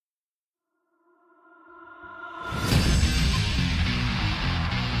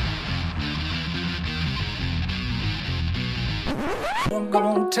I'm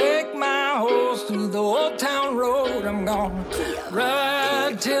gonna take my horse through the old town road. I'm gonna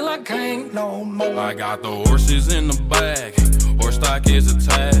ride till I can't no more. I got the horses in the back, horse stock is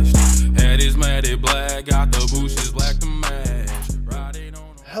attached. Head is matted black, got the bushes black to match. Riding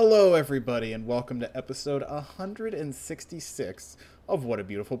on a... Hello, everybody, and welcome to episode 166 of What a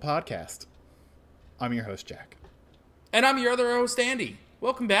Beautiful Podcast. I'm your host, Jack. And I'm your other host, Andy.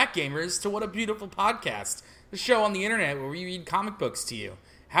 Welcome back, gamers, to What a Beautiful Podcast, the show on the internet where we read comic books to you.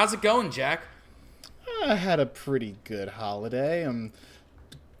 How's it going, Jack? I had a pretty good holiday. I'm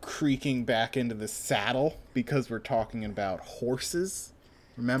creaking back into the saddle because we're talking about horses.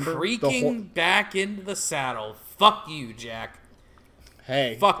 Remember? Creaking back into the saddle. Fuck you, Jack.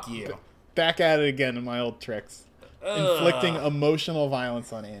 Hey. Fuck you. Back at it again in my old tricks. Inflicting emotional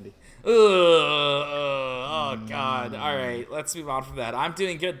violence on Andy. Oh, God. All right, let's move on from that. I'm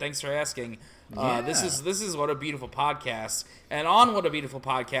doing good. Thanks for asking. This is What a Beautiful Podcast. And on What a Beautiful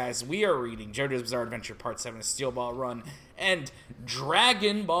Podcast, we are reading JoJo's Bizarre Adventure Part 7, Steel Ball Run, and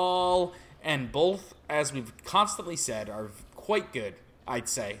Dragon Ball. And both, as we've constantly said, are quite good, I'd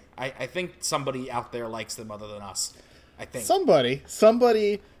say. I think somebody out there likes them other than us. I think.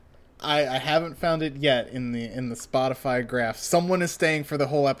 Somebody... I haven't found it yet in the Spotify graph. Someone is staying for the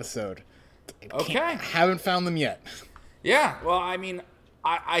whole episode. Okay. Haven't found them yet. Yeah, well, I mean,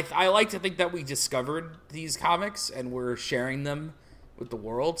 I like to think that we discovered these comics and we're sharing them with the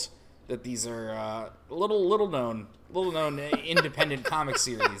world. That these are little known independent comic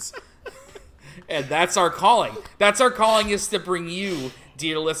series, and that's our calling. That's our calling, is to bring you,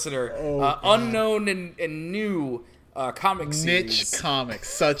 dear listener, unknown and new comic series. Niche comics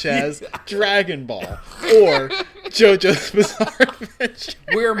such as Dragon Ball or JoJo's Bizarre Adventure.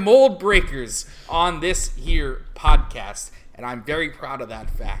 We're mold breakers on this here podcast, and I'm very proud of that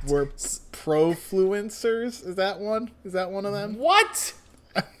fact. We're profluencers. Is that one? Is that one of them? What?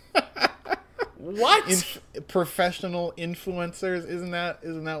 What? Professional influencers. Isn't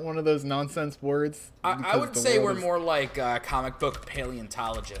that one of those nonsense words? I would say we're more like comic book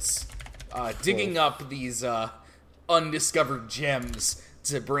paleontologists, digging up these undiscovered gems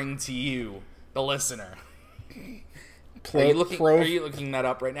to bring to you, the listener. Are you looking that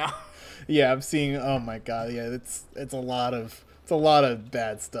up right now? Yeah, I'm seeing. Oh my god, yeah, it's a lot of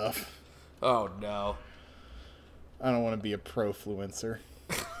bad stuff. Oh no, I don't want to be a profluencer.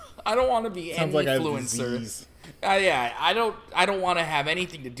 I don't want to be Sounds any like influencer. Yeah, I don't want to have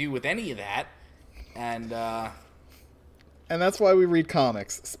anything to do with any of that. And that's why we read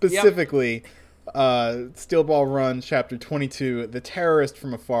comics, specifically. Yep. Steel Ball Run, Chapter 22, The Terrorist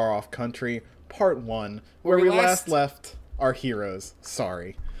from a Far Off Country, Part 1, where we last left our heroes.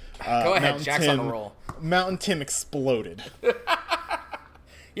 Sorry. Go ahead, Jack's on a roll. Mountain Tim exploded.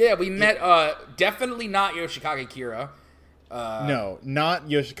 Yeah, we met, definitely not Yoshikage Kira. No, not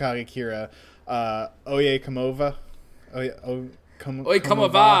Yoshikage Kira. Oye Kamova. Oye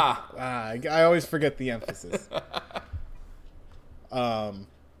Kamova. I always forget the emphasis.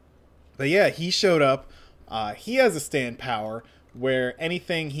 But yeah, he showed up. He has a stand power where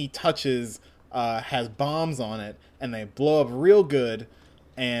anything he touches has bombs on it, and they blow up real good.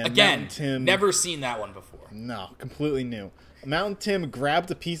 And again, Tim, never seen that one before. No, completely new. Mountain Tim grabbed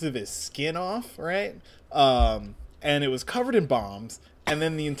a piece of his skin off, right? And it was covered in bombs, and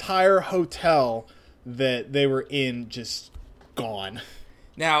then the entire hotel that they were in just gone.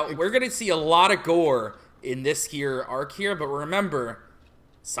 Now, we're going to see a lot of gore in this here arc here, but remember...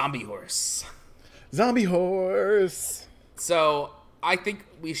 Zombie horse. So I think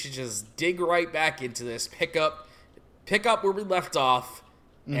we should just dig right back into this. Pick up where we left off,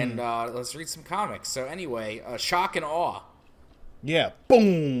 and let's read some comics. So anyway, shock and awe. Yeah.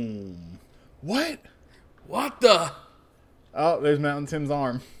 Boom. What? What the? Oh, there's Mountain Tim's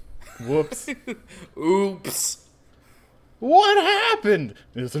arm. Whoops. Oops. What happened?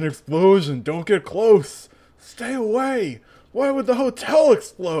 There's an explosion. Don't get close. Stay away. Why would the hotel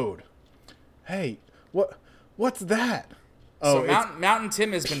explode? Hey, what's that? So Mountain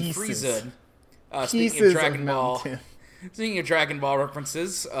Tim has been Frieza'd. Speaking of Dragon Ball. Speaking of Dragon Ball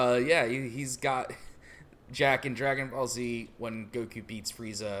references, he's got Jack in Dragon Ball Z. When Goku beats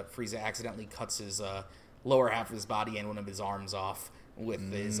Frieza, Frieza accidentally cuts his lower half of his body and one of his arms off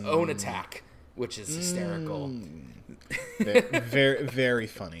with his own attack, which is hysterical. Very, very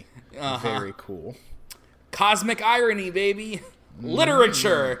funny. Very cool. Cosmic irony, baby.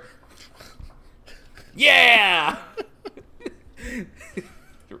 Literature. Yeah!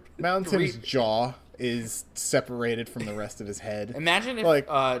 Mountain Tim's jaw is separated from the rest of his head. Imagine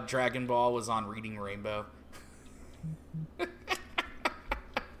if Dragon Ball was on Reading Rainbow.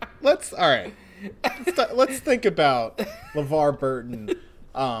 All right. let's think about LeVar Burton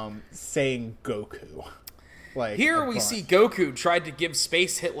saying Goku. Like, here we see Goku tried to give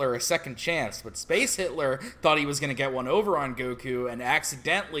Space Hitler a second chance, but Space Hitler thought he was going to get one over on Goku and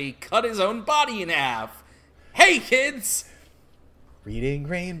accidentally cut his own body in half. Hey, kids! Reading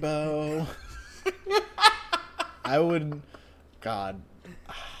Rainbow. I would... God.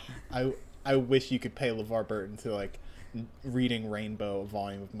 I wish you could pay LeVar Burton to, like, Reading Rainbow, a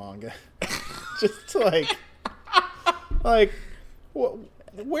volume of manga. Just to,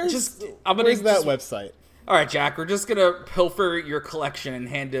 where's that website? All right, Jack, we're just going to pilfer your collection and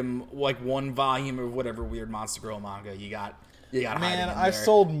hand him, like, one volume of whatever weird Monster Girl manga you got. Man, I've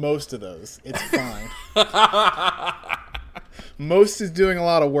sold most of those. It's fine. Most is doing a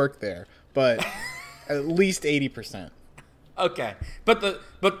lot of work there, but at least 80%. Okay, but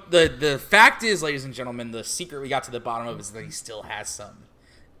the fact is, ladies and gentlemen, the secret we got to the bottom of is that he still has some,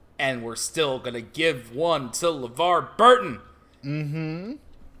 and we're still going to give one to LeVar Burton. Mm-hmm.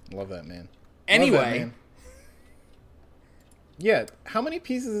 Love that, man. Anyway. Yeah, how many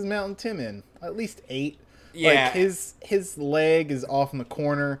pieces is Mountain Tim in? At least 8. Yeah. Like, his leg is off in the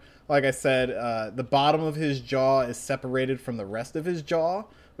corner. Like I said, the bottom of his jaw is separated from the rest of his jaw,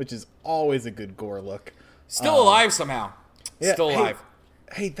 which is always a good gore look. Still alive somehow. Yeah, Still alive.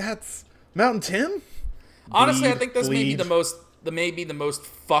 Hey, that's Mountain Tim? Honestly, I think this may be the most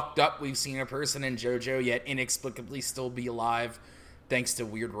fucked up we've seen a person in JoJo, yet inexplicably still be alive thanks to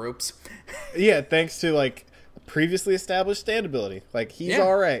weird ropes. Yeah, thanks to, like, previously established stand ability. Like, he's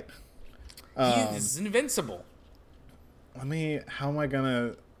all right. He's invincible. How am I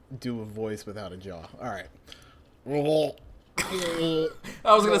gonna do a voice without a jaw? All right. I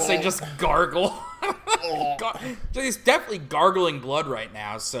was gonna say just gargle. He's definitely gargling blood right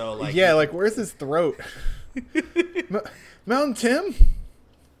now. So like, yeah, like where's his throat? Mountain Tim?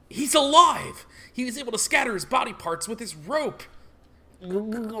 He's alive. He was able to scatter his body parts with his rope.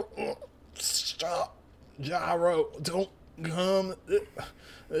 Stop, Gyro! Don't come.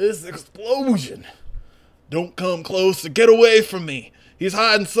 This explosion. Don't come closer. Get away from me. He's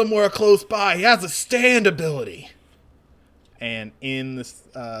hiding somewhere close by. He has a stand ability. And in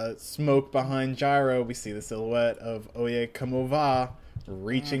the smoke behind Gyro, we see the silhouette of Oye Como Va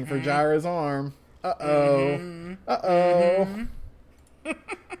reaching for Gyro's arm. Uh-oh. Uh-oh.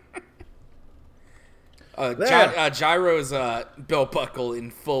 Gyro's belt buckle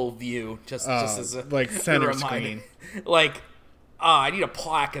in full view, just as a like center reminder. screen. Like, I need a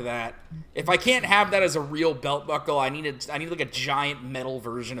plaque of that. If I can't have that as a real belt buckle, I need like a giant metal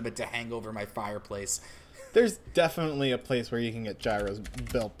version of it to hang over my fireplace. There's definitely a place where you can get Gyro's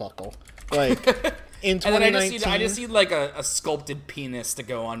belt buckle. Like in 2019, and then I just need like a sculpted penis to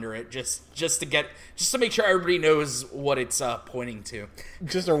go under it, just to make sure everybody knows what it's pointing to.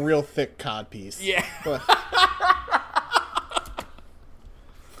 Just a real thick cod piece. Yeah.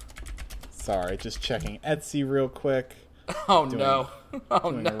 Sorry, just checking Etsy real quick. Oh no!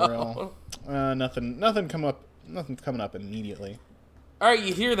 Oh no! Nothing's coming up immediately. All right,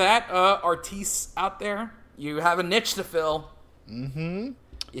 you hear that, artistes out there? You have a niche to fill. Mm-hmm.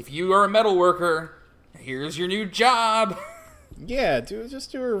 If you are a metal worker, here's your new job. Yeah,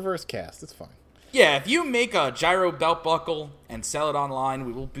 just do a reverse cast. It's fine. Yeah, if you make a Gyro belt buckle and sell it online,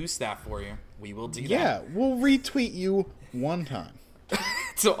 we will boost that for you. We will do that. Yeah, we'll retweet you one time.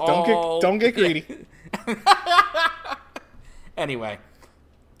 Don't get greedy. Anyway.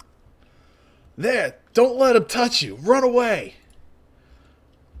 There, don't let him touch you. Run away.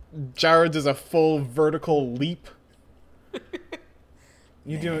 Gyro does a full vertical leap.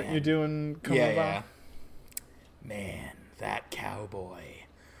 You're doing yeah. Man, that cowboy.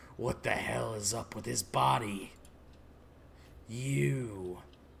 What the hell is up with his body? You.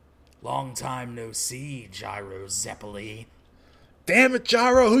 Long time no see, Gyro Zeppeli. Damn it,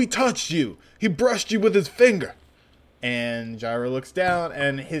 Gyro, he touched you. He brushed you with his finger. And Gyro looks down,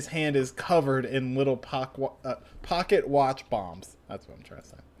 and his hand is covered in little pocket watch bombs. That's what I'm trying to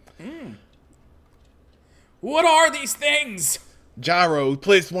say. What are these things? Gyro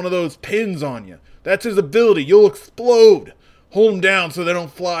placed one of those pins on you. That's his ability. You'll explode. Hold them down so they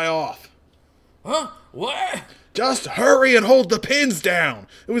don't fly off. Huh? What? Just hurry and hold the pins down.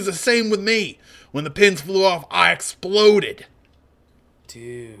 It was the same with me. When the pins flew off, I exploded.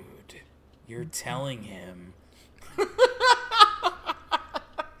 Dude, you're telling him.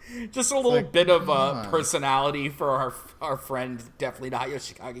 Just a little bit of personality for our friend, definitely not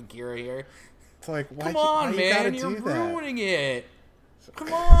Yoshikage Kira here. It's like, come on, man, you're ruining it.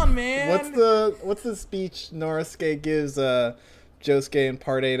 Come on, man. What's the speech Norisuke gives Josuke in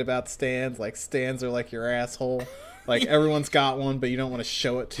Part 8 about stands? Like, stands are like your asshole. Like, everyone's got one, but you don't want to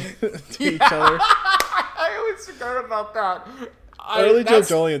show it to each other. I always forgot about that. Early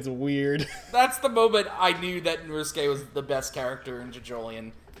JoJolien's weird. That's the moment I knew that Norisuke was the best character in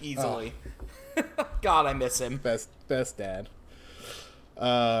JoJolien, easily. God, I miss him. Best dad.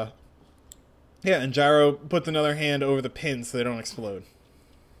 Yeah, and Gyro puts another hand over the pins so they don't explode.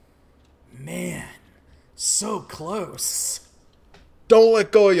 Man, so close. Don't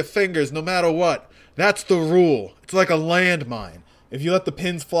let go of your fingers no matter what. That's the rule. It's like a landmine. If you let the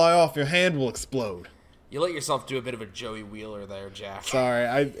pins fly off, your hand will explode. You let yourself do a bit of a Joey Wheeler there, Jack. Sorry,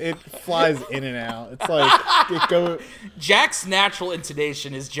 it flies in and out. It's like Jack's natural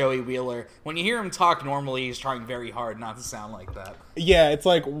intonation is Joey Wheeler. When you hear him talk normally, he's trying very hard not to sound like that. Yeah, it's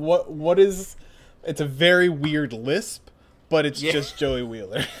like what is? It's a very weird lisp, but it's just Joey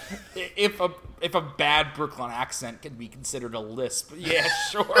Wheeler. If a bad Brooklyn accent can be considered a lisp, yeah,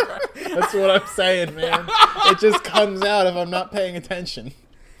 sure. That's what I'm saying, man. It just comes out if I'm not paying attention.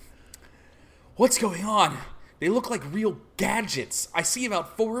 What's going on? They look like real gadgets. I see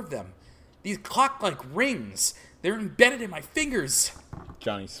about 4 of them. These clock-like rings. They're embedded in my fingers.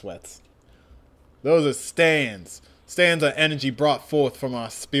 Johnny sweats. Those are stands. Stands are energy brought forth from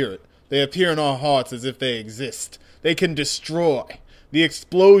our spirit. They appear in our hearts as if they exist. They can destroy. The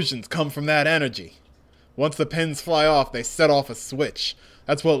explosions come from that energy. Once the pins fly off, they set off a switch.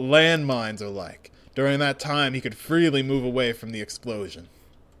 That's what landmines are like. During that time, he could freely move away from the explosion.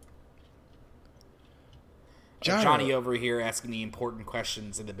 Johnny over here asking the important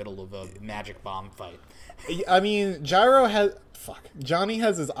questions in the middle of a magic bomb fight. I mean, Johnny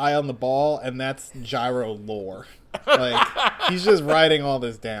has his eye on the ball, and that's Gyro lore. Like, he's just writing all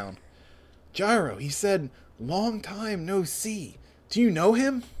this down. Gyro, he said, long time no see. Do you know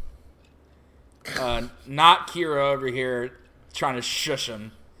him? Not Kira over here trying to shush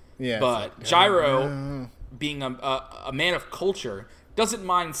him. Yeah. But like, Gyro, being a man of culture, doesn't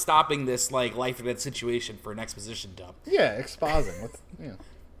mind stopping this like life or death situation for an exposition dump. Yeah, exposing.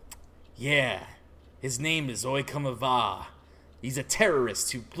 Yeah, his name is Oikamava. He's a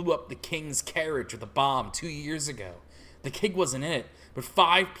terrorist who blew up the king's carriage with a bomb 2 years ago. The king wasn't in it, but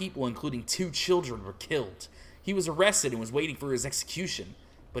 5 people, including 2 children, were killed. He was arrested and was waiting for his execution,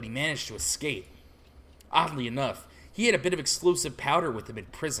 but he managed to escape. Oddly enough, he had a bit of explosive powder with him in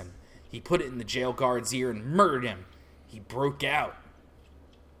prison. He put it in the jail guard's ear and murdered him. He broke out.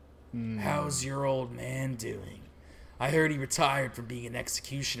 How's your old man doing? I heard he retired from being an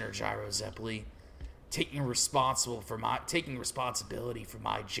executioner, Gyro Zeppeli. Taking responsibility for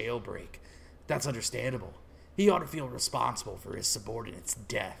my jailbreak. That's understandable. He ought to feel responsible for his subordinate's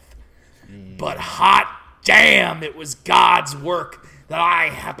death. But hot damn, it was God's work that I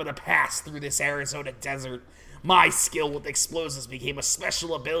happened to pass through this Arizona desert. My skill with explosives became a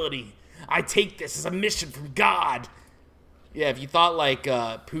special ability. I take this as a mission from God. Yeah, if you thought like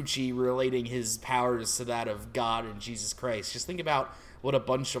Poochie relating his powers to that of God and Jesus Christ, just think about what a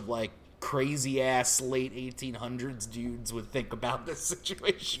bunch of like crazy-ass late 1800s dudes would think about this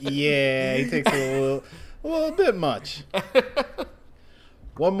situation. Yeah, he takes a little bit much.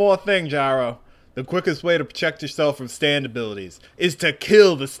 One more thing, Gyro. The quickest way to protect yourself from stand abilities is to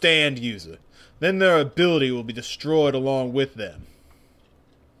kill the stand user. Then their ability will be destroyed along with them.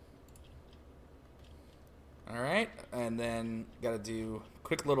 Alright, and then gotta do a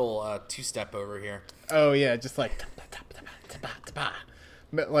quick little two-step over here. Oh, yeah, just like...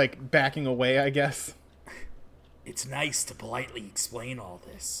 like backing away, I guess. It's nice to politely explain all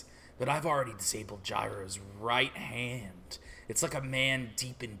this, but I've already disabled Gyro's right hand. It's like a man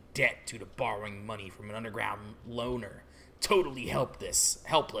deep in debt due to borrowing money from an underground loaner. Totally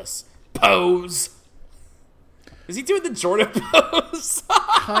helpless. Pose! Is he doing the Jordan pose?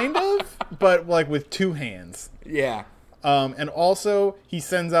 Kind of, but like with 2 hands. Yeah. And also, he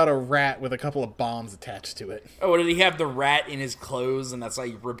sends out a rat with a couple of bombs attached to it. Oh, did he have the rat in his clothes and that's how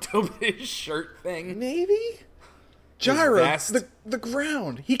he ripped open his shirt thing? Maybe? Gyro, the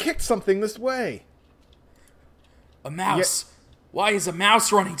ground. He kicked something this way. A mouse. Yeah. Why is a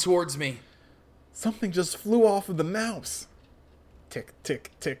mouse running towards me? Something just flew off of the mouse. Tick,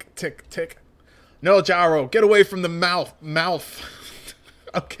 tick, tick, tick, tick. No, Gyro, get away from the mouth.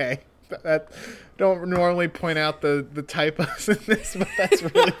 Okay. Don't normally point out the typos in this, but that's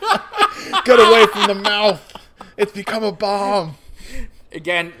really funny. Get away from the mouth. It's become a bomb.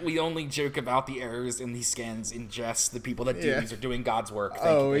 Again, we only joke about the errors in these scans in jest. The people that do these are doing God's work.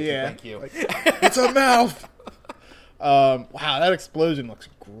 Thank you. Like, it's a mouth. Wow, that explosion looks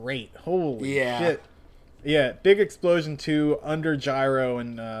great. Holy shit. Yeah, big explosion too, under Gyro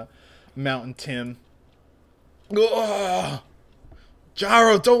and Mountain Tim. Ugh.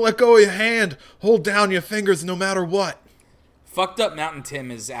 Gyro, don't let go of your hand. Hold down your fingers no matter what. Fucked up Mountain Tim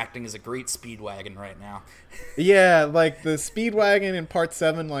is acting as a great speedwagon right now. Yeah, like the Speedwagon in Part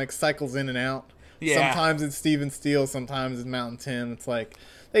 7 like cycles in and out. Yeah. Sometimes it's Steven Steele, sometimes it's Mountain Tim. It's like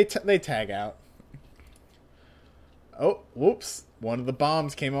they tag out. Oh, whoops. One of the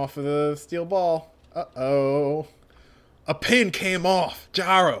bombs came off of the steel ball. Uh-oh. A pin came off.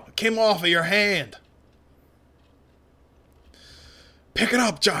 Gyro, it came off of your hand. Pick it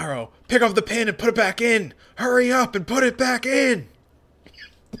up, Gyro. Pick up the pin and put it back in. Hurry up and put it back in.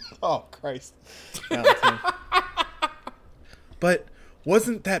 Oh, Christ. But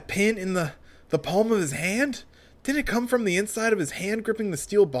wasn't that pin in the palm of his hand? Didn't it come from the inside of his hand gripping the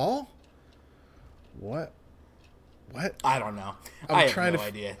steel ball? What? I don't know. I have no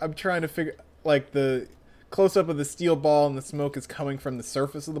idea. I'm trying to figure... Like, the close-up of the steel ball and the smoke is coming from the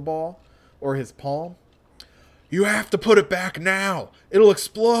surface of the ball? Or his palm? You have to put it back now. It'll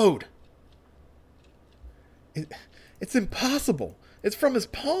explode. It's impossible. It's from his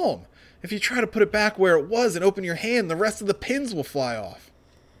palm. If you try to put it back where it was and open your hand, the rest of the pins will fly off.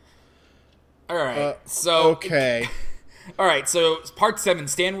 All right. So okay. All right. So Part 7,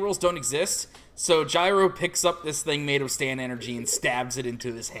 stand rules don't exist. So Gyro picks up this thing made of stand energy and stabs it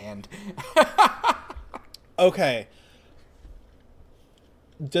into his hand. Okay.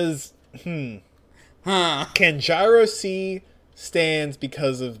 Can Gyro see stands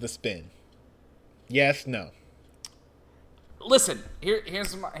because of the spin? Yes, no. Listen,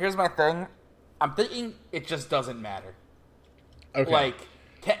 here's my thing. I'm thinking it just doesn't matter. Okay. Like,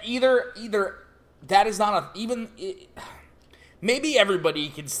 either that is not maybe everybody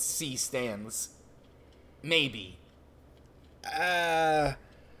can see stands. Maybe.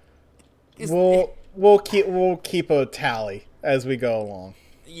 We'll keep a tally as we go along.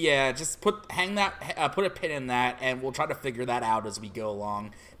 Yeah, just put a pin in that, and we'll try to figure that out as we go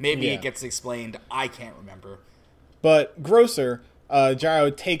along. Maybe it gets explained. I can't remember. But grosser,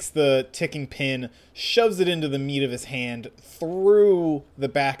 Gyro takes the ticking pin, shoves it into the meat of his hand, through the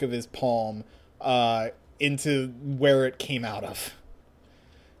back of his palm, into where it came out of.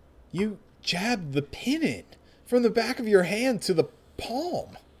 You jabbed the pin in from the back of your hand to the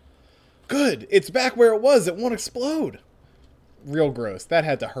palm. Good. It's back where it was. It won't explode. Real gross. That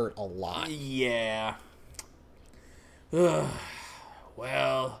had to hurt a lot. Yeah. Ugh.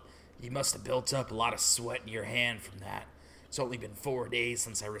 Well, you must have built up a lot of sweat in your hand from that. It's only been 4 days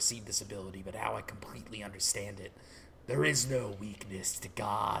since I received this ability, but now I completely understand it. There is no weakness to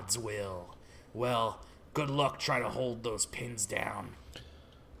God's will. Well, good luck trying to hold those pins down.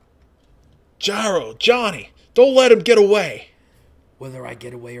 Gyro, Johnny, don't let him get away. Whether I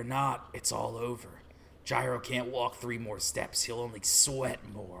get away or not, it's all over. Gyro can't walk 3 more steps. He'll only sweat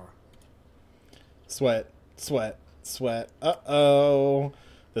more. Sweat. Uh-oh.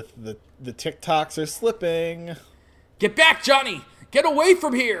 The TikToks are slipping. Get back, Johnny! Get away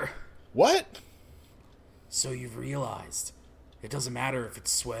from here! What? So you've realized. It doesn't matter if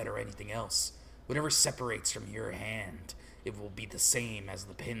it's sweat or anything else. Whatever separates from your hand, it will be the same as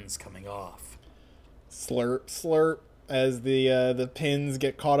the pins coming off. Slurp, slurp, as the pins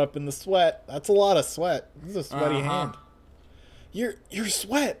get caught up in the sweat. That's a lot of sweat. This is a sweaty hand. Your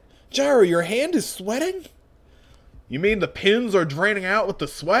sweat. Gyro, your hand is sweating? You mean the pins are draining out with the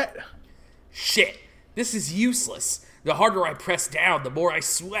sweat? Shit, this is useless. The harder I press down, the more I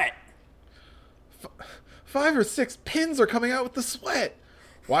sweat. 5 or 6 pins are coming out with the sweat.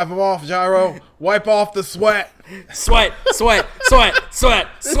 Wipe them off, Gyro. Wipe off the sweat. Sweat. This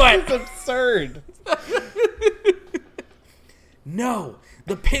is absurd. No,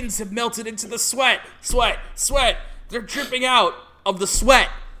 the pins have melted into the sweat. Sweat. They're dripping out of the sweat.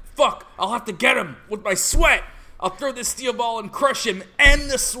 Fuck, I'll have to get him with my sweat. I'll throw this steel ball and crush him and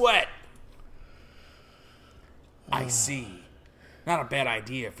the sweat. I see. Not a bad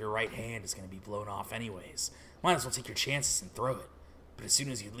idea if your right hand is going to be blown off anyways. Might as well take your chances and throw it. But as soon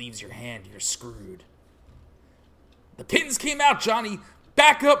as it leaves your hand, you're screwed. The pins came out, Johnny.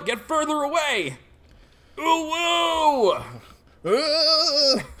 Back up, get further away. Ooh, woo!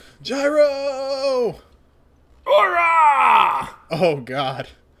 Gyro! Hurrah! Oh, God.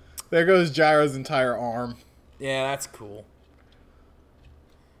 There goes Gyro's entire arm. Yeah, that's cool.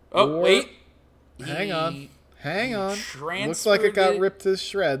 Oh, wait. Hang on. Looks like it got ripped to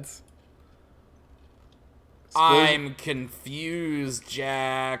shreds. I'm confused,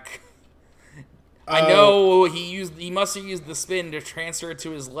 Jack. I know he must have used the spin to transfer it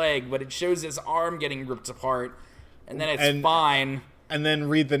to his leg, but it shows his arm getting ripped apart, and then it's fine. And then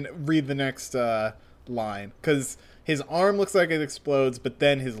read the next line, because his arm looks like it explodes, but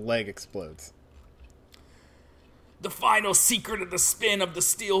then his leg explodes. The final secret of the spin of the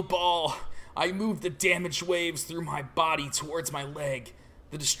steel ball. I move the damaged waves through my body towards my leg.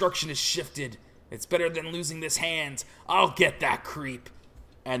 The destruction is shifted. It's better than losing this hand. I'll get that creep.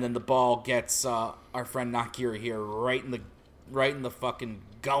 And then the ball gets our friend Nakira here right in the fucking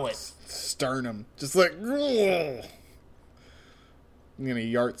gullet. Sternum. Just like, ugh. I'm gonna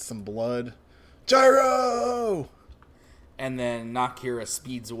yart some blood. Gyro! And then Nakira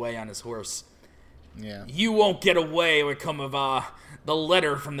speeds away on his horse. Yeah. You won't get away, Oikomava. The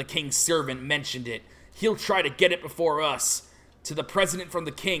letter from the king's servant mentioned it. He'll try to get it before us. To the president from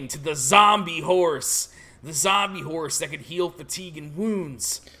the king, to the zombie horse. The zombie horse that could heal fatigue and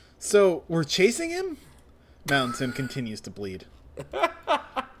wounds. So, we're chasing him? Mountain continues to bleed.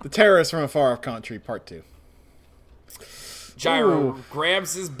 The Terrorist from a Far Off Country, Part 2. Gyro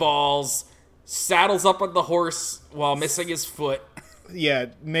grabs his balls, saddles up on the horse while missing his foot. Yeah,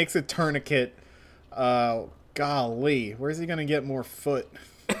 makes a tourniquet. Golly, where's he gonna get more foot?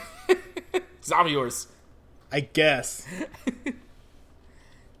 Zombie horse. I guess.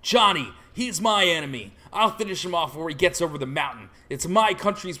 Johnny, he's my enemy. I'll finish him off before he gets over the mountain. It's my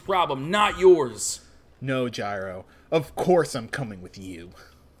country's problem, not yours. No, Gyro. Of course I'm coming with you.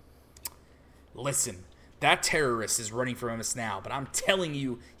 Listen, that terrorist is running from us now, but I'm telling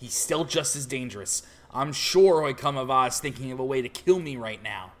you, he's still just as dangerous. I'm sure Oikomava is thinking of a way to kill me right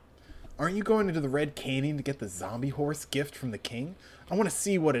now. Aren't you going into the Red Canyon to get the zombie horse gift from the king? I want to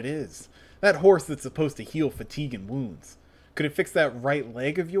see what it is. That horse that's supposed to heal fatigue and wounds. Could it fix that right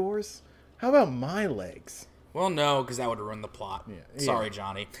leg of yours? How about my legs? Well, no, because that would ruin the plot. Yeah. Sorry,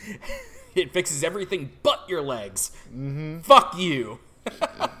 Johnny. It fixes everything but your legs. Mm-hmm. Fuck you.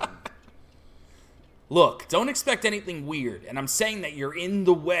 Look, don't expect anything weird, and I'm saying that you're in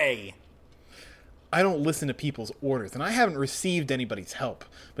the way. I don't listen to people's orders, and I haven't received anybody's help.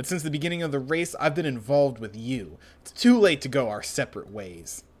 But since the beginning of the race, I've been involved with you. It's too late to go our separate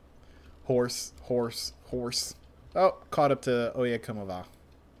ways. Horse, horse, horse. Oh, caught up to Oikomava.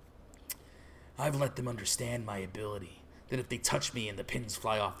 I've let them understand my ability, that if they touch me and the pins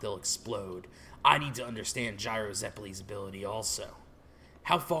fly off, they'll explode. I need to understand Gyro Zeppelin's ability also.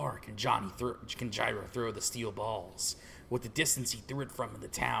 How far can Gyro throw the steel balls? With the distance he threw it from in the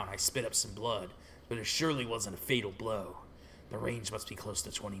town, I spit up some blood, but it surely wasn't a fatal blow. The range must be close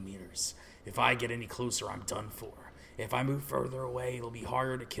to 20 meters. If I get any closer, I'm done for. If I move further away, it'll be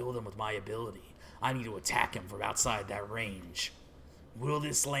harder to kill them with my ability. I need to attack him from outside that range. Will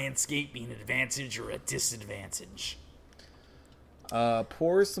this landscape be an advantage or a disadvantage?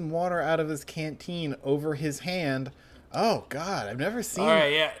 Pours some water out of his canteen over his hand. Oh, God, I've never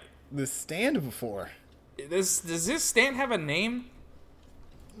seen this stand before. Does this stand have a name?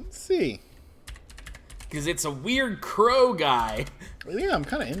 Let's see. Because it's a weird crow guy. Yeah, I'm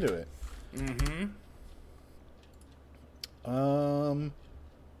kind of into it. Mm-hmm.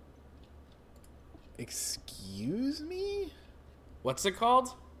 Excuse me? What's it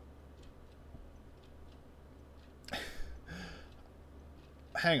called?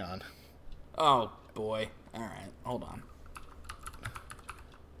 Hang on. Oh, boy. All right, hold on.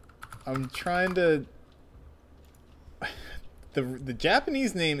 I'm trying to... The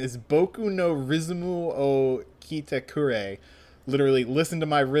Japanese name is Boku no Rizumu o Kitakure. Literally, listen to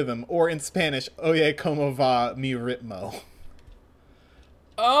my rhythm. Or in Spanish, Oye como va mi ritmo.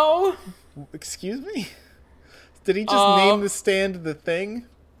 Oh? Excuse me? Did he just name the stand the thing?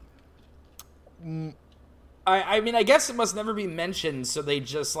 I mean, I guess it must never be mentioned, so they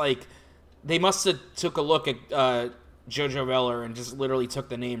just, like... They must have took a look at Jojo Veller and just literally took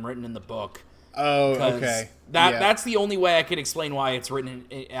the name written in the book. Oh, okay. That's the only way I can explain why it's written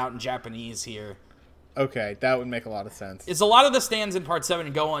out in Japanese here. Okay, that would make a lot of sense. It's a lot of the stands in Part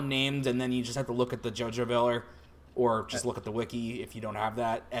 7 go unnamed, and then you just have to look at the Jojo Veller, or just look at the wiki if you don't have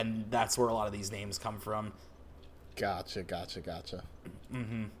that, and that's where a lot of these names come from. Gotcha.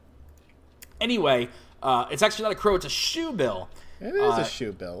 Mm-hmm. Anyway, it's actually not a crow, it's a shoebill. It is a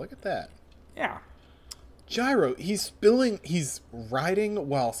shoebill, look at that. Yeah. Gyro, he's riding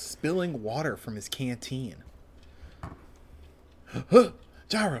while spilling water from his canteen.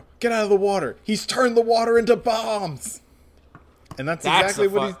 Gyro, get out of the water. He's turned the water into bombs. And that's exactly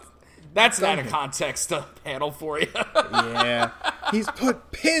what he's... That's out of context panel for you. Yeah. He's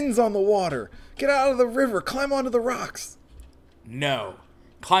put pins on the water. Get out of the river. Climb onto the rocks. No.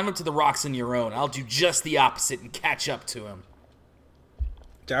 Climb up to the rocks on your own. I'll do just the opposite and catch up to him.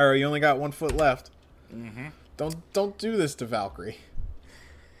 Gyro, you only got 1 foot left. Mm-hmm. Don't do this to Valkyrie.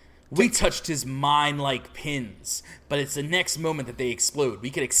 We touched his mind like pins, but it's the next moment that they explode. We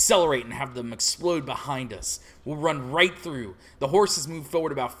could accelerate and have them explode behind us. We'll run right through. The horses move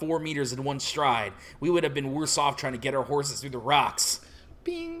forward about 4 meters in one stride. We would have been worse off trying to get our horses through the rocks.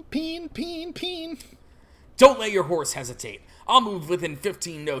 Peen, peen, peen, peen. Don't let your horse hesitate. I'll move within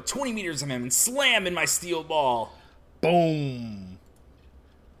 20 meters of him and slam in my steel ball. Boom.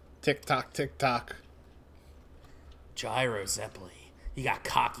 Tick-tock, tick-tock. Gyro Zeppeli. He got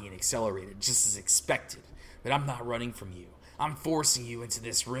cocky and accelerated, just as expected. But I'm not running from you. I'm forcing you into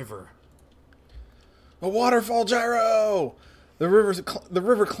this river. A waterfall, Gyro! The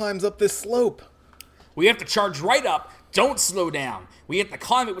river climbs up this slope. We have to charge right up. Don't slow down. We have to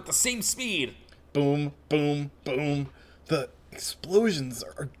climb it with the same speed. Boom, boom, boom. The explosions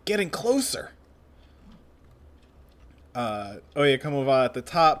are getting closer. Oyakamova at the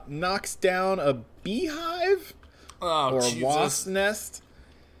top knocks down a beehive? Oh, or Jesus. a wasp nest.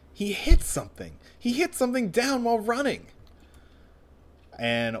 He hit something. He hit something down while running.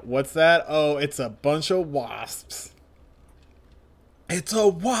 And what's that? Oh, it's a bunch of wasps. It's a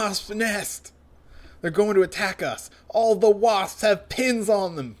wasp nest. They're going to attack us. All the wasps have pins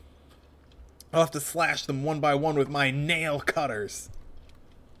on them. I'll have to slash them one by one with my nail cutters.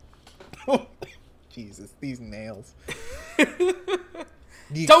 Jesus, these nails.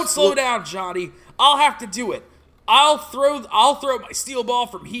 Don't slow down, Johnny. I'll have to do it. I'll throw my steel ball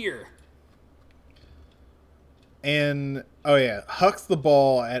from here. And, hucks the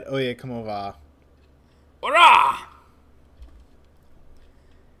ball at Oyakamova. Hurrah!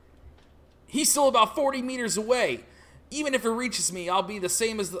 He's still about 40 meters away. Even if it reaches me, I'll be the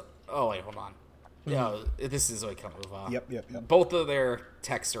same as the... Oh, wait, hold on. Yeah, this is Oyakamova. Yep. Both of their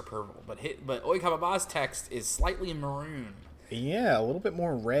texts are purple, but Oyakamava's text is slightly maroon. Yeah, a little bit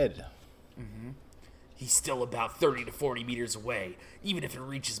more red. He's still about 30 to 40 meters away. Even if it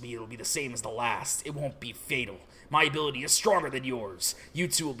reaches me, it'll be the same as the last. It won't be fatal. My ability is stronger than yours. You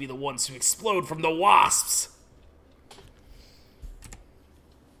two will be the ones who explode from the wasps.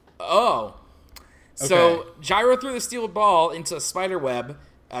 Oh. So, Gyro threw the steel ball into a spider web,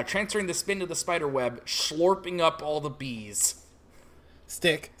 transferring the spin to the spider web, slurping up all the bees.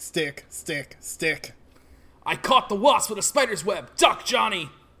 Stick, stick, stick, stick. I caught the wasp with a spider's web. Duck,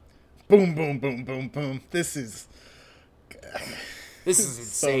 Johnny! Boom, boom, boom, boom, boom. This is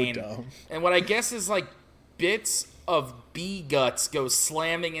insane. So dumb. And what I guess is like bits of bee guts go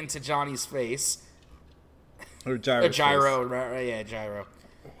slamming into Johnny's face. Or Gyro. Gyro, right? Yeah, Gyro.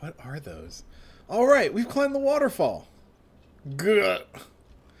 What are those? All right, we've climbed the waterfall. Good.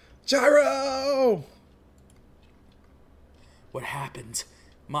 Gyro! What happened?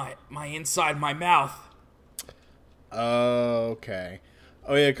 My inside my mouth. Okay.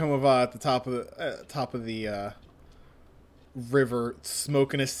 Oyakamova at the top of the river,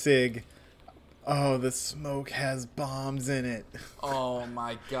 smoking a cig. Oh, the smoke has bombs in it. Oh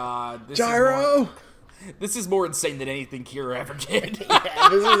my God! Gyro! This is more insane than anything Kira ever did. Yeah,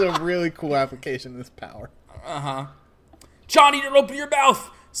 this is a really cool application of this power. Johnny, don't open your mouth!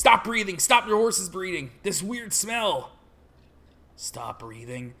 Stop breathing! Stop your horse's breathing! This weird smell! Stop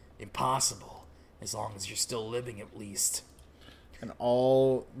breathing? Impossible. As long as you're still living, at least. And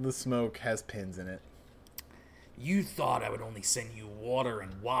all the smoke has pins in it. You thought I would only send you water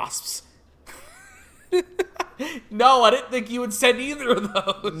and wasps. No, I didn't think you would send either of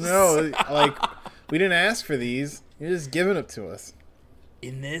those. No, we didn't ask for these. You're just giving it to us.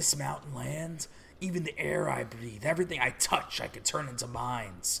 In this mountain land, even the air I breathe, everything I touch, I could turn into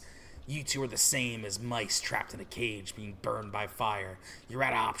mines. You two are the same as mice trapped in a cage being burned by fire. You're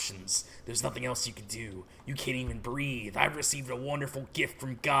out of options. There's nothing else you can do. You can't even breathe. I've received a wonderful gift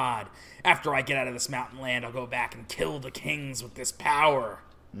from God. After I get out of this mountain land, I'll go back and kill the kings with this power.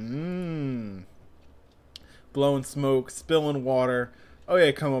 Blowing smoke, spilling water.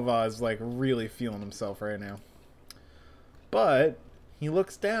 Oyakamova is really feeling himself right now. But he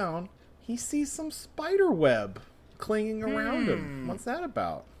looks down. He sees some spider web clinging around him. What's that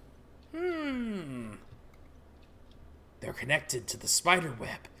about? They're connected to the spider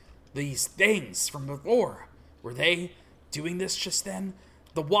web. These things from before. Were they doing this just then?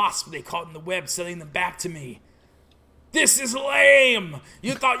 The wasp they caught in the web sending them back to me. This is lame!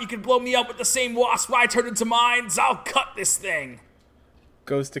 You thought you could blow me up with the same wasp I turned into mines? I'll cut this thing!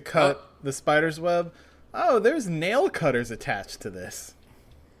 Goes to cut the spider's web. Oh, there's nail cutters attached to this.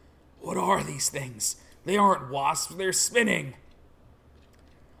 What are these things? They aren't wasps, they're spinning.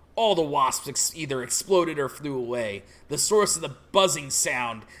 All the wasps either exploded or flew away. The source of the buzzing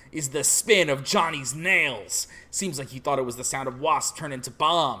sound is the spin of Johnny's nails. Seems like you thought it was the sound of wasps turned into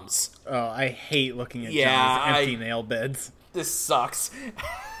bombs. Oh, I hate looking at John's empty nail beds. This sucks.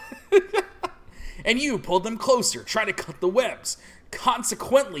 And you pulled them closer, try to cut the webs,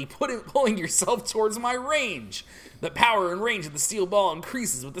 consequently pulling yourself towards my range. The power and range of the steel ball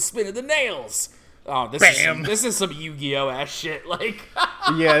increases with the spin of the nails. Oh, this is some Yu-Gi-Oh! Ass shit. Like,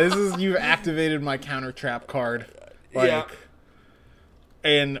 yeah, you've activated my counter trap card. Like, yeah.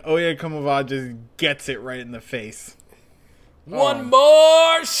 And Oya Komova just gets it right in the face. One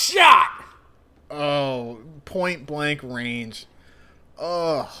more shot! Oh, point blank range.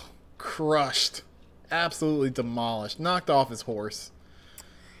 Oh, crushed. Absolutely demolished. Knocked off his horse.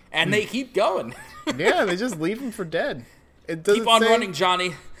 And they keep going. Yeah, they just leave him for dead. Keep on running,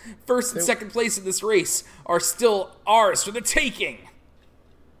 Johnny. First and second place in this race are still ours for the taking.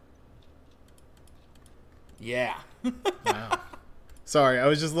 Yeah. Wow. Sorry, I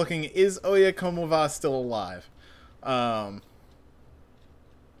was just looking. Is Oya Komova still alive?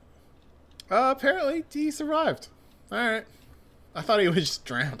 Apparently, he survived. All right. I thought he was just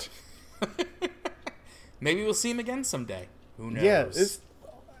drowned. Maybe we'll see him again someday. Who knows?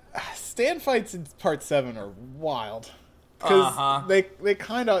 Yeah, stand fights in Part 7 are wild. Because they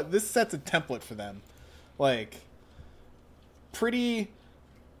kind of... This sets a template for them. Like, pretty...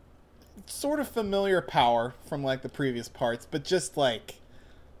 sort of familiar power from, like, the previous parts, but just, like...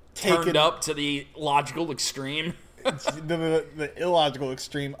 Turned up to the logical extreme. the illogical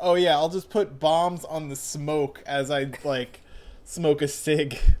extreme. Oh, yeah, I'll just put bombs on the smoke as I, like, smoke a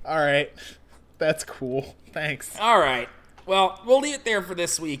cig. All right. That's cool. Thanks. All right. Well, we'll leave it there for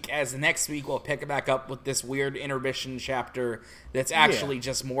this week, as next week we'll pick it back up with this weird intermission chapter that's actually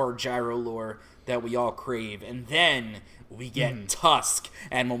just more gyro lore that we all crave. And then we get Tusk.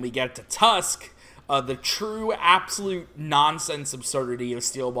 And when we get to Tusk, the true, absolute nonsense absurdity of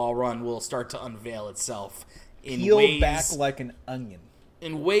Steel Ball Run will start to unveil itself. Peel back like an onion.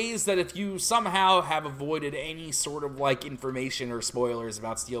 In ways that if you somehow have avoided any sort of like information or spoilers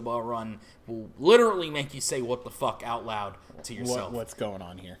about Steel Ball Run, will literally make you say what the fuck out loud to yourself. What's going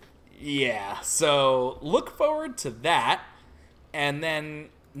on here? Yeah, so look forward to that. And then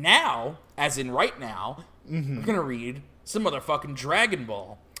now, as in right now, we're going to read some motherfucking Dragon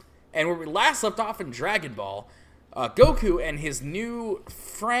Ball. And where we last left off in Dragon Ball, Goku and his new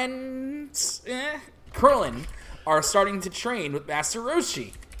friend, Krillin, are starting to train with Master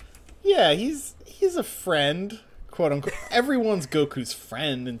Roshi. Yeah, he's a friend, quote unquote. Everyone's Goku's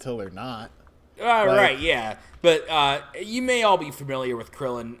friend until they're not. Right, yeah. But you may all be familiar with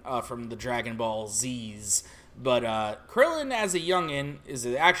Krillin from the Dragon Ball Z's. But Krillin, as a youngin', is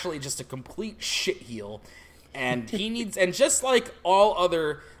actually just a complete shitheel. And he needs, and just like all of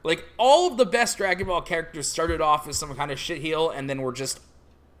the best Dragon Ball characters started off as some kind of shitheel, and then were just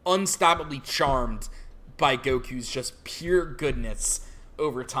unstoppably charmed by Goku's just pure goodness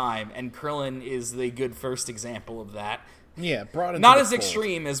over time, and Krillin is the good first example of that. Yeah, brought into not the as fold.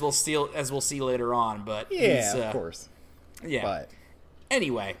 Extreme as we'll see later on, but yeah, of course. Yeah. But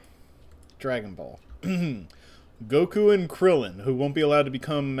anyway, Dragon Ball. Goku and Krillin, who won't be allowed to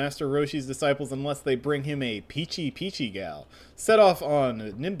become Master Roshi's disciples unless they bring him a peachy gal, set off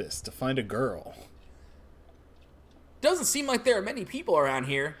on Nimbus to find a girl. Doesn't seem like there are many people around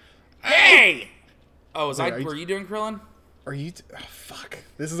here. Hey! Oh, were you doing Krillin? Are you... fuck.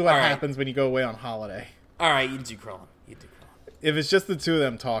 This is what happens when you go away on holiday. Alright, you do Krillin. If it's just the two of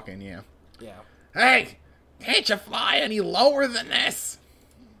them talking, yeah. Yeah. Hey! Can't you fly any lower than this?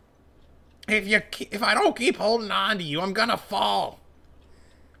 If I don't keep holding on to you, I'm gonna fall.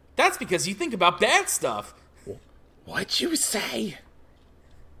 That's because you think about bad stuff. What'd you say?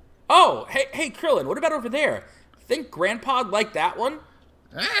 Oh, hey, Krillin, what about over there? Think Grandpa'd like that one?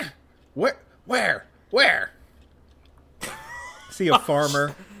 Where? See a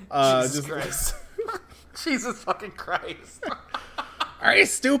farmer. Jesus Christ. Jesus fucking Christ. Are you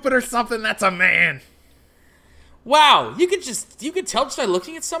stupid or something? That's a man. Wow, you could tell just by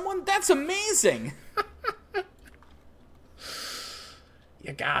looking at someone? That's amazing.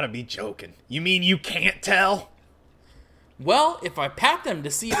 You gotta be joking. You mean you can't tell? Well, if I pat them to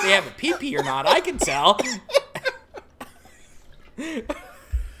see if they have a pee-pee or not, I can tell.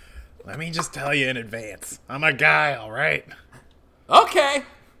 Let me just tell you in advance. I'm a guy, all right? Okay.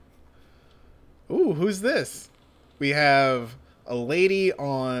 Ooh, who's this? We have a lady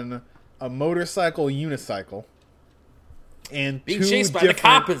on a motorcycle unicycle. And being chased by the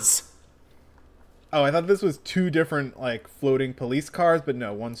coppers. Oh, I thought this was two different, like, floating police cars, but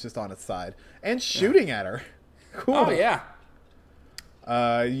no, one's just on its side. And shooting at her. Cool. Oh, yeah.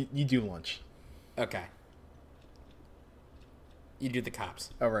 You do lunch. Okay. You do the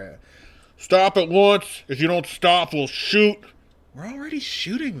cops. All right. Stop at once. If you don't stop, we'll shoot. We're already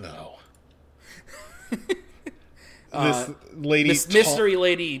shooting, though. This lady, this mystery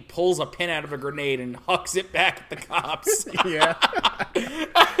lady pulls a pin out of a grenade and hucks it back at the cops. Yeah.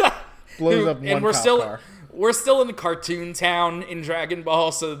 Blows up one and car. We're still in the cartoon town in Dragon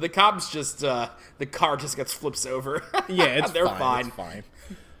Ball, so the cops just the car just gets flips over. Yeah, it's they're fine. It's fine.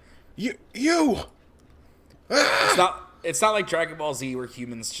 You. It's not like Dragon Ball Z where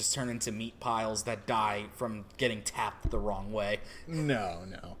humans just turn into meat piles that die from getting tapped the wrong way. No.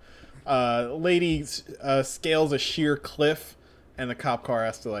 Lady scales a sheer cliff, and the cop car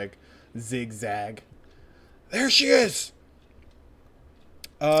has to, like, zigzag. There she is!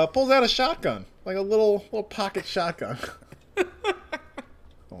 Pulls out a shotgun. Like a little pocket shotgun.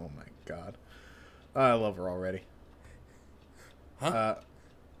 Oh, my God. I love her already. Huh?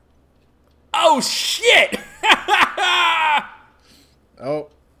 Oh, shit!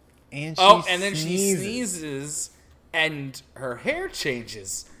 And then she sneezes, and her hair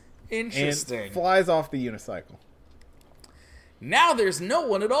changes. Interesting. And flies off the unicycle. Now there's no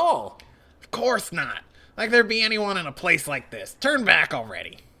one at all. Of course not. Like there'd be anyone in a place like this. Turn back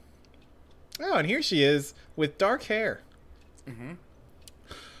already. Oh, and here she is with dark hair. Mm-hmm.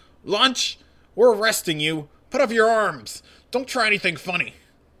 Lunch, we're arresting you. Put up your arms. Don't try anything funny.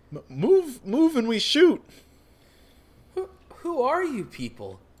 Move, and we shoot. Who are you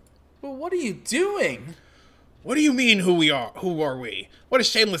people? Well, what are you doing? What do you mean, who we are? Who are we? What a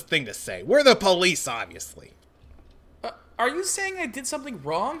shameless thing to say. We're the police, obviously. Are you saying I did something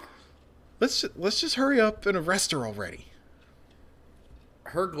wrong? Let's just hurry up and arrest her already.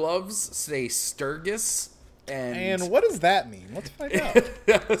 Her gloves say Sturgis, and what does that mean? Let's find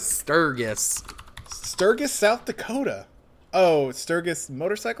out. Sturgis, South Dakota. Oh, Sturgis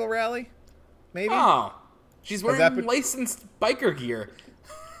Motorcycle Rally? Maybe? Oh. She's wearing licensed biker gear.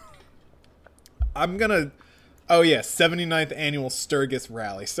 Oh yeah, 79th annual Sturgis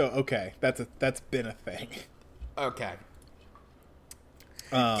Rally. So okay, that's been a thing. Okay.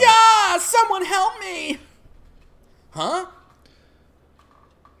 Yeah, someone help me! Huh?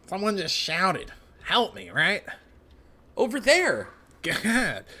 Someone just shouted, "Help me!" Right? Over there.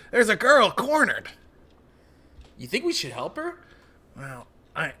 God, there's a girl cornered. You think we should help her? Well,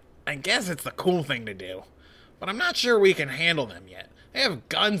 I guess it's the cool thing to do. But I'm not sure we can handle them yet. They have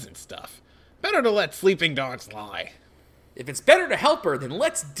guns and stuff. Better to let sleeping dogs lie. If it's better to help her, then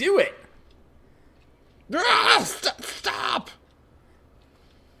let's do it. Stop!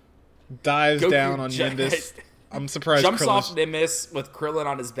 Dives down on Nimbus. I'm surprised jumps off Nimbus with Krillin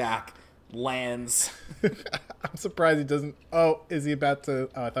on his back. Lands. I'm surprised he doesn't. Oh, is he about to?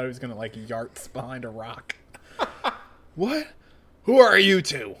 Oh, I thought he was gonna like yarts behind a rock. What? Who are you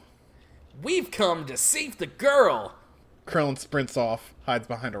two? We've come to save the girl. Krillin sprints off, hides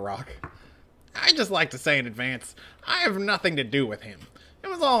behind a rock. I just like to say in advance, I have nothing to do with him. It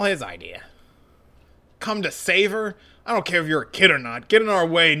was all his idea. Come to save her? I don't care if you're a kid or not. Get in our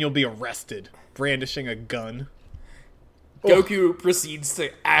way and you'll be arrested. Brandishing a gun. Goku proceeds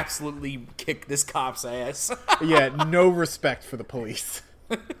to absolutely kick this cop's ass. Yeah, no respect for the police.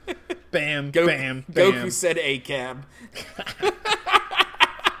 Bam, bam, bam. Goku said ACAB.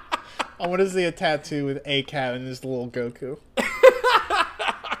 I want to see a tattoo with ACAB and this little Goku.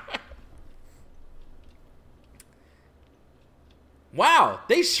 Wow,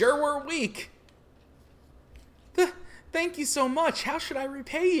 they sure were weak. Thank you so much. How should I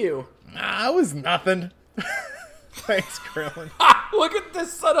repay you? It was nothing. Thanks, Krillin. Look at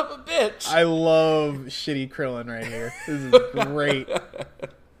this son of a bitch. I love shitty Krillin right here. This is great.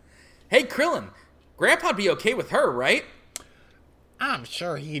 Hey, Krillin. Grandpa'd be okay with her, right? I'm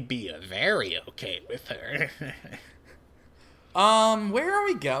sure he'd be very okay with her. Where are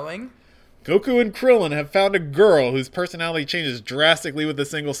we going? Goku and Krillin have found a girl whose personality changes drastically with a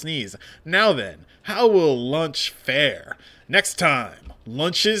single sneeze. Now then, how will lunch fare? Next time,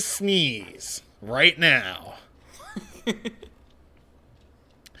 Lunch's Sneeze. Right now.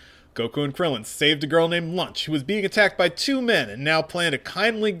 Goku and Krillin saved a girl named Lunch who was being attacked by two men and now plan to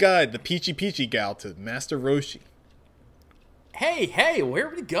kindly guide the Peachy Peachy gal to Master Roshi. Hey, where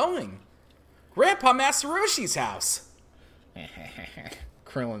are we going? Grandpa Master Roshi's house.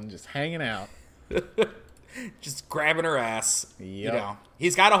 Krillin just hanging out. Just grabbing her ass. Yep. You know,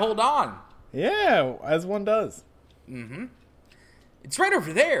 he's got to hold on. Yeah, as one does. Mm-hmm. It's right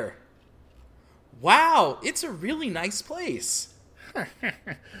over there. Wow, it's a really nice place.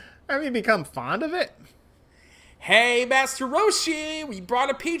 Have you become fond of it? Hey, Master Roshi, we brought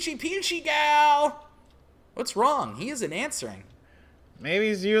a Peachy Peachy gal. What's wrong? He isn't answering. Maybe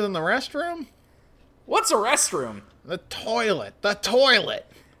he's using the restroom? What's a restroom? The toilet.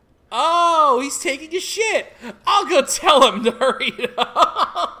 Oh, he's taking a shit. I'll go tell him to hurry it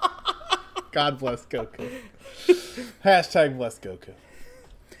up. God bless Goku. Hashtag bless Goku.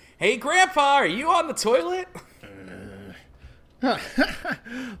 Hey, Grandpa, are you on the toilet?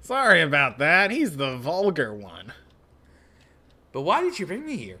 Sorry about that. He's the vulgar one. But why did you bring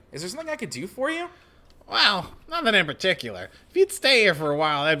me here? Is there something I could do for you? Well, nothing in particular. If you'd stay here for a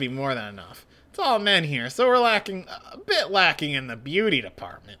while, that'd be more than enough. It's all men here, so we're a bit lacking in the beauty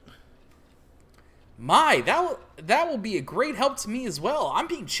department. My, that will be a great help to me as well. I'm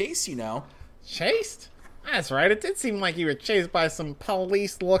being chased, you know. Chased? That's right. It did seem like you were chased by some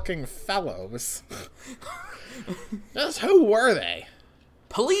police-looking fellows. Just who were they?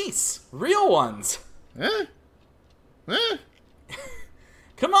 Police! Real ones! Huh?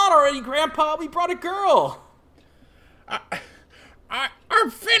 Come on already, Grandpa, we brought a girl! I'm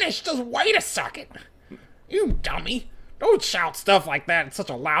finished. Just wait a second. You dummy. Don't shout stuff like that in such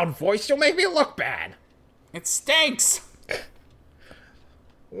a loud voice. You'll make me look bad. It stinks!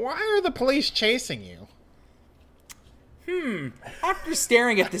 Why are the police chasing you? After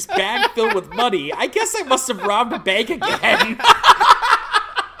staring at this bag filled with money, I guess I must have robbed a bank again.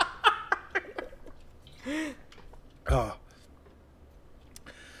 Oh.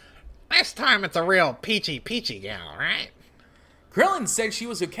 Next time it's a real peachy gal, right? Krillin said she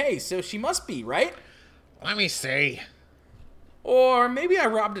was okay, so she must be, right? Let me see. Or maybe I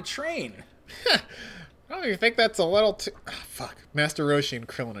robbed a train. Oh, you think that's a little too... Oh, fuck. Master Roshi and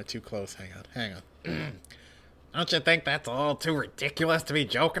Krillin are too close. Hang on. Don't you think that's a little too ridiculous to be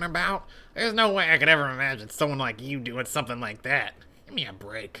joking about? There's no way I could ever imagine someone like you doing something like that. Give me a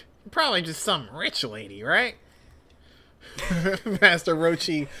break. You're probably just some rich lady, right? Master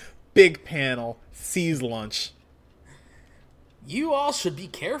Roshi, big panel, sees lunch. You all should be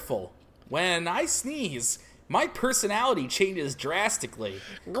careful. When I sneeze, my personality changes drastically.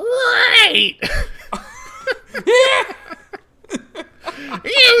 Great!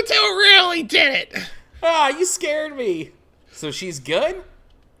 You two really did it! Ah, you scared me. So she's good?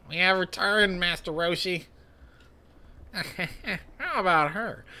 We have returned, Master Roshi. How about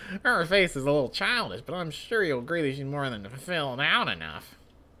her? Her face is a little childish, but I'm sure you'll agree that she's more than filled out enough.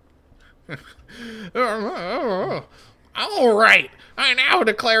 All right, I now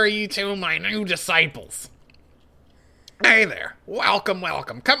declare you two my new disciples. Hey there, welcome.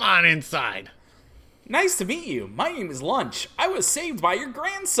 Come on inside. Nice to meet you. My name is Lunch. I was saved by your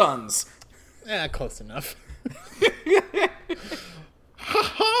grandsons. Close enough.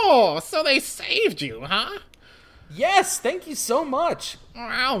 Oh, so they saved you, huh? Yes, thank you so much.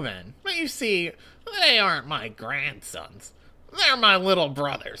 Well then, but you see, they aren't my grandsons. They're my little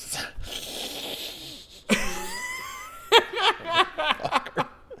brothers.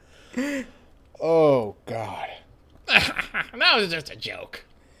 Oh, God. That was just a joke.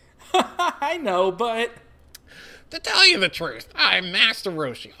 I know, but... To tell you the truth, I'm Master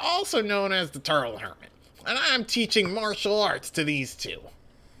Roshi, also known as the Turtle Hermit, and I'm teaching martial arts to these two.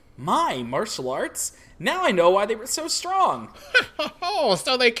 My, martial arts? Now I know why they were so strong. Oh,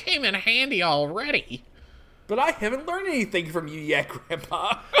 so they came in handy already. But I haven't learned anything from you yet,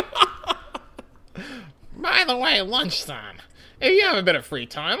 Grandpa. By the way, lunchtime. If you have a bit of free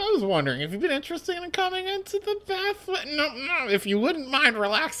time, I was wondering if you've been interested in coming into the bath. No, if you wouldn't mind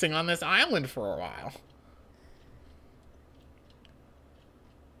relaxing on this island for a while.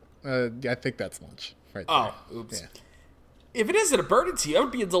 I think that's lunch. Right there. Oh, oops. Yeah. If it isn't a burden to you, I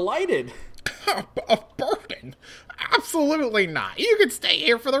would be delighted. A burden? Absolutely not. You can stay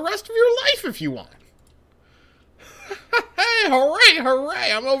here for the rest of your life if you want. Hey,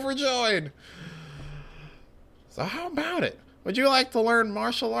 hooray, I'm overjoyed. So how about it? Would you like to learn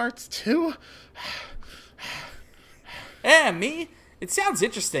martial arts too? Me? It sounds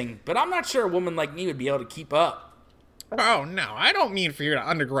interesting, but I'm not sure a woman like me would be able to keep up. Oh, no, I don't mean for you to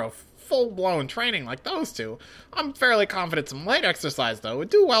undergo full-blown training like those two. I'm fairly confident some light exercise, though, would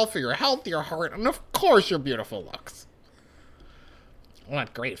do well for your health, your heart, and of course your beautiful looks.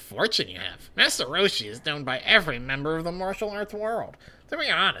 What great fortune you have. Master Roshi is known by every member of the martial arts world. To be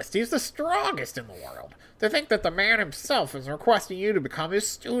honest, he's the strongest in the world. To think that the man himself is requesting you to become his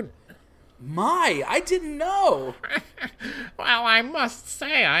student. My, I didn't know. Well, I must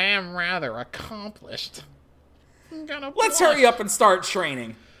say I am rather accomplished. Let's hurry up and start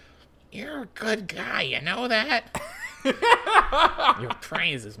training. You're a good guy, you know that? Your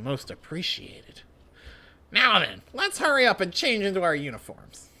praise is most appreciated. Now then, let's hurry up and change into our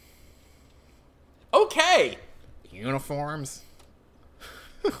uniforms. Okay. Uniforms?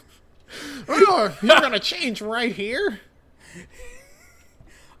 Oh, you're gonna change right here?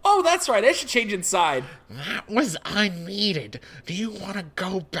 Oh, that's right. I should change inside. That was unneeded. Do you want to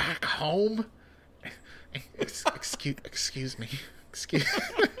go back home? Excuse me.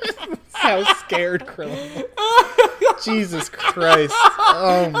 how scared Krillin was. Jesus Christ.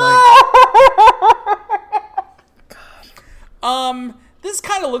 Oh my God. This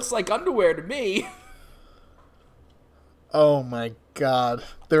kind of looks like underwear to me. Oh my God.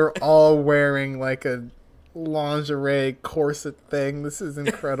 They're all wearing like a lingerie corset thing. This is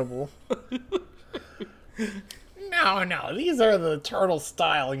incredible. No, these are the turtle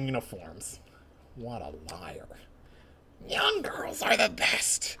style uniforms. What a liar. Young girls are the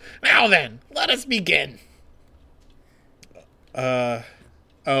best. Now then, let us begin. A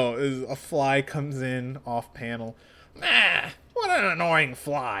fly comes in off panel. What an annoying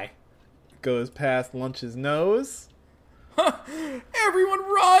fly. Goes past Lunch's nose. Everyone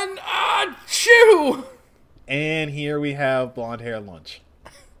run! Chew! And here we have blonde hair Lunch.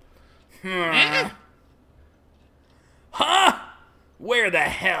 Huh? Where the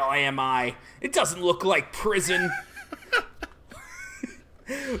hell am I? It doesn't look like prison.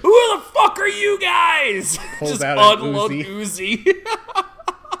 Who the fuck are you guys? Pulls Just out unload an Uzi.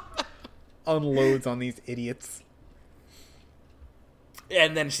 Unloads on these idiots.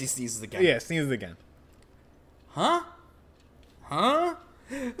 And then she sneezes again. Yeah, sneezes again. Huh?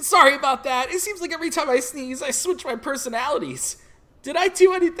 Sorry about that. It seems like every time I sneeze, I switch my personalities. Did I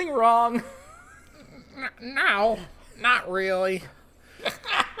do anything wrong? No, not really.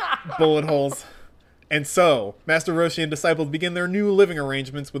 Bullet holes. And so, Master Roshi and disciples begin their new living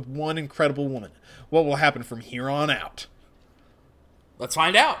arrangements with one incredible woman. What will happen from here on out? Let's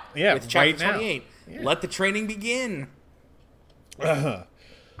find out. Yeah, with chapter right now. 28. Yeah. Let the training begin.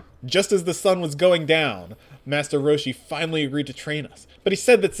 Just as the sun was going down, Master Roshi finally agreed to train us. But he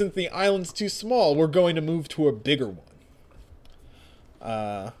said that since the island's too small, we're going to move to a bigger one.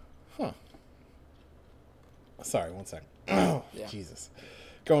 Sorry, one second. Oh, yeah. Jesus.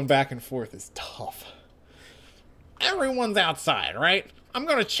 Going back and forth is tough. Everyone's outside, right? I'm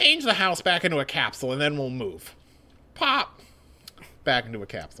going to change the house back into a capsule, and then we'll move. Pop! Back into a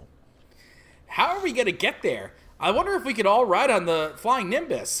capsule. How are we going to get there? I wonder if we could all ride on the Flying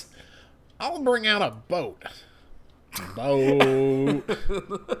Nimbus. I'll bring out a boat. Boat.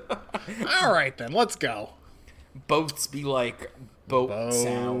 All right, then. Let's go. Boats be like boat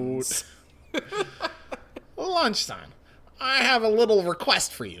sounds. Lunchtime. I have a little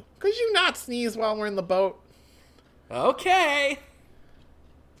request for you. Could you not sneeze while we're in the boat? Okay.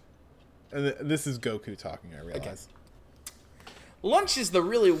 This is Goku talking, I realize. Okay. Lunch is the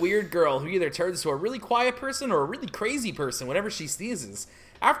really weird girl who either turns to a really quiet person or a really crazy person whenever she sneezes.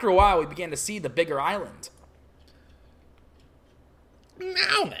 After a while, we began to see the bigger island.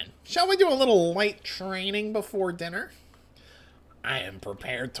 Now then, shall we do a little light training before dinner? I am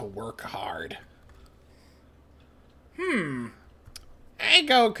prepared to work hard. Hey,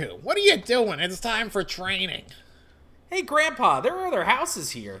 Goku, what are you doing? It's time for training. Hey, Grandpa, there are other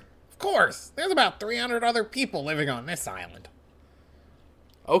houses here. Of course, there's about 300 other people living on this island.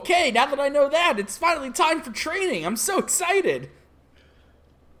 Okay, now that I know that, it's finally time for training. I'm so excited.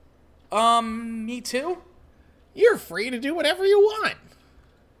 Me too? You're free to do whatever you want.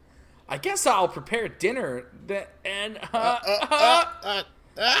 I guess I'll prepare dinner, and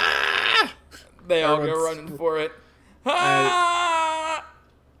they all go running for it.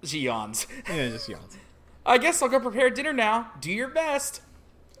 She yawns. Yeah, just yawns. I guess I'll go prepare dinner now. Do your best.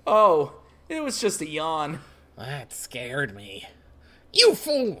 Oh, it was just a yawn. That scared me. You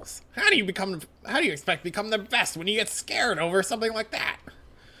fools! How do you expect to become the best when you get scared over something like that?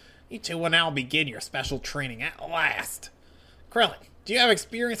 You two will now begin your special training at last. Krillin, do you have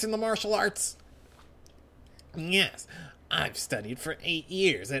experience in the martial arts? Yes, I've studied for 8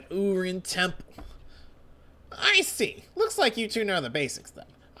 years at Urin Temple. I see. Looks like you two know the basics then.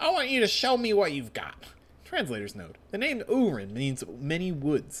 I want you to show me what you've got. Translator's note. The name Urin means many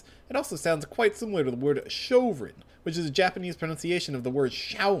woods. It also sounds quite similar to the word Shourin, which is a Japanese pronunciation of the word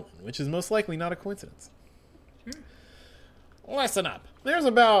Shaolin, which is most likely not a coincidence. Listen up. There's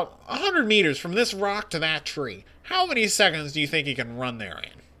about 100 meters from this rock to that tree. How many seconds do you think you can run there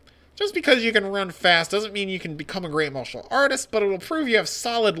in? Just because you can run fast doesn't mean you can become a great martial artist, but it will prove you have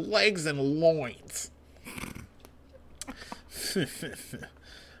solid legs and loins.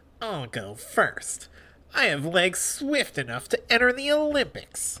 I'll go first. I have legs swift enough to enter the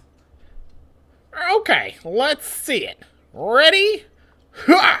Olympics. Okay, let's see it. Ready?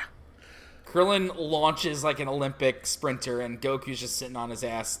 Ha! Krillin launches like an Olympic sprinter, and Goku's just sitting on his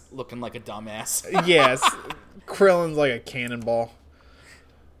ass looking like a dumbass. Yes, Krillin's like a cannonball.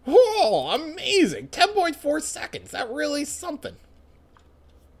 Whoa, amazing. 10.4 seconds. That really is something.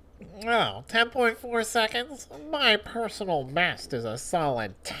 Oh, 10.4 seconds? My personal best is a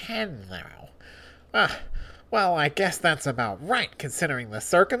solid 10, though. Well, I guess that's about right, considering the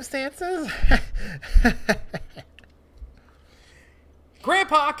circumstances.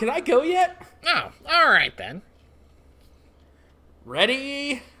 Grandpa, can I go yet? Oh, all right then.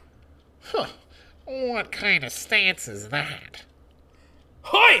 Ready? Huh. What kind of stance is that?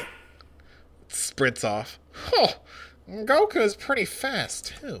 Hoi! Sprints off. Huh. Goku's pretty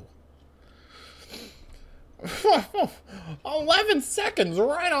fast, too. 11 seconds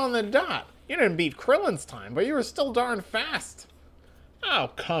right on the dot. You didn't beat Krillin's time, but you were still darn fast.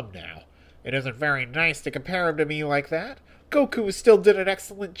 Oh, come now. It isn't very nice to compare him to me like that. Goku still did an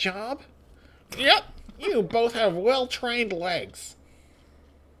excellent job. Yep, you both have well-trained legs.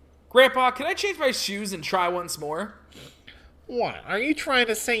 Grandpa, can I change my shoes and try once more? What, are you trying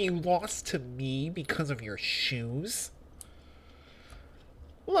to say you lost to me because of your shoes?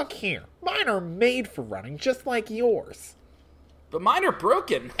 Look here, mine are made for running just like yours. But mine are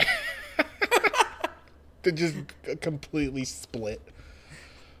broken. To just completely split.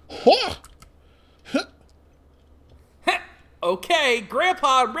 Huh! Okay,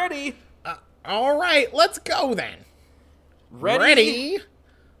 Grandpa, ready? All right, let's go then. Ready?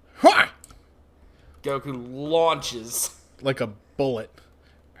 Huh! Goku launches. Like a bullet.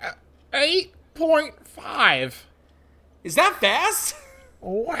 8.5. Is that fast?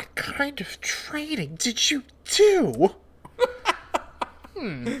 What kind of training did you do?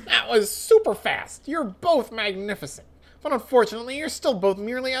 That was super fast. You're both magnificent. But unfortunately, you're still both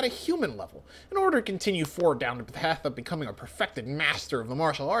merely at a human level. In order to continue forward down the path of becoming a perfected master of the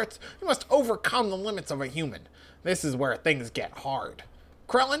martial arts, you must overcome the limits of a human. This is where things get hard.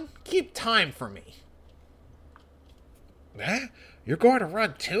 Krillin, keep time for me. Huh? You're going to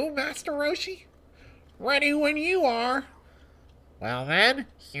run too, Master Roshi? Ready when you are. Well then,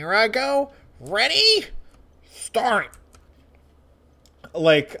 here I go. Ready? Start.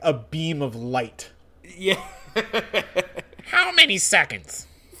 Like a beam of light. Yeah. How many seconds?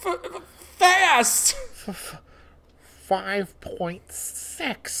 Fast!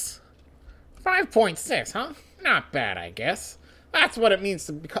 5.6. 5.6, huh? Not bad, I guess. That's what it means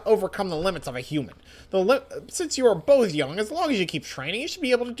to overcome the limits of a human. Since you are both young, as long as you keep training, you should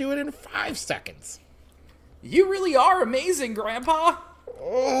be able to do it in 5 seconds. You really are amazing, Grandpa.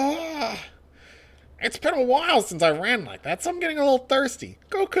 It's been a while since I ran like that, so I'm getting a little thirsty.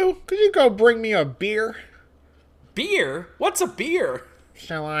 Goku, could you go bring me a beer? Beer? What's a beer?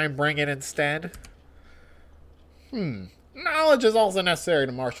 Shall I bring it instead? Knowledge is also necessary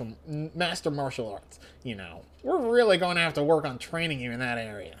to master martial arts. You know, we're really going to have to work on training you in that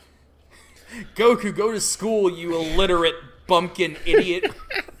area. Goku, go to school, you illiterate bumpkin idiot.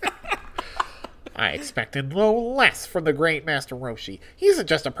 I expected no less from the great Master Roshi. He's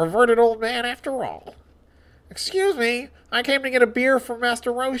just a perverted old man after all. Excuse me, I came to get a beer from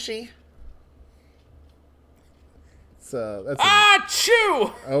Master Roshi. That's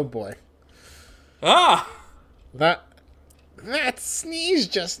Achoo! oh boy. Ah! That sneeze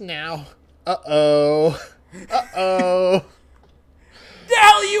just now. Uh-oh. The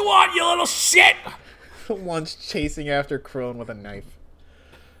hell you want, you little shit? One's chasing after Krillin with a knife.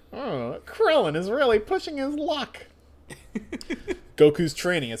 Oh, Krillin is really pushing his luck. Goku's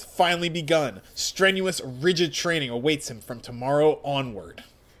training has finally begun. Strenuous, rigid training awaits him from tomorrow onward.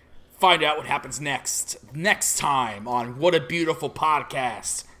 Find out what happens next time on What a Beautiful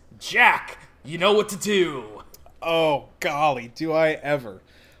Podcast. Jack, you know what to do. Oh, golly, do I ever.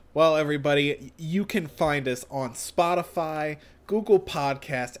 Well, everybody, you can find us on Spotify, Google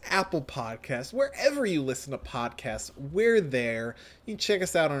Podcasts, Apple Podcasts, wherever you listen to podcasts, we're there. You can check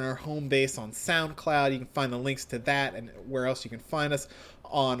us out on our home base on SoundCloud. You can find the links to that and where else you can find us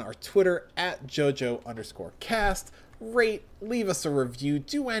on our Twitter at JoJo_cast. Rate, leave us a review,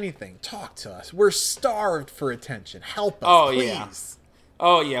 do anything, talk to us. We're starved for attention. Help us, please.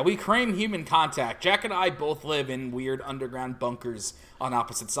 Oh, yeah, we crave human contact. Jack and I both live in weird underground bunkers on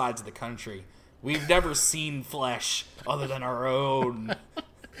opposite sides of the country. We've never seen flesh other than our own.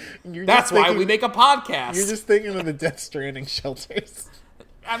 That's why we make a podcast. You're just thinking of the Death Stranding shelters.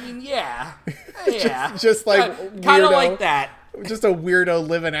 I mean, yeah. Yeah. just like kind of like that. Just a weirdo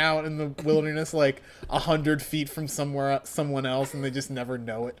living out in the wilderness like 100 feet from someone else, and they just never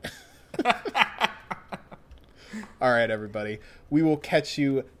know it. All right, everybody. We will catch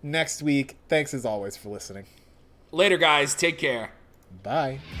you next week. Thanks as always for listening. Later, guys. Take care.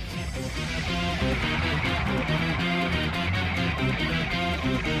 Bye.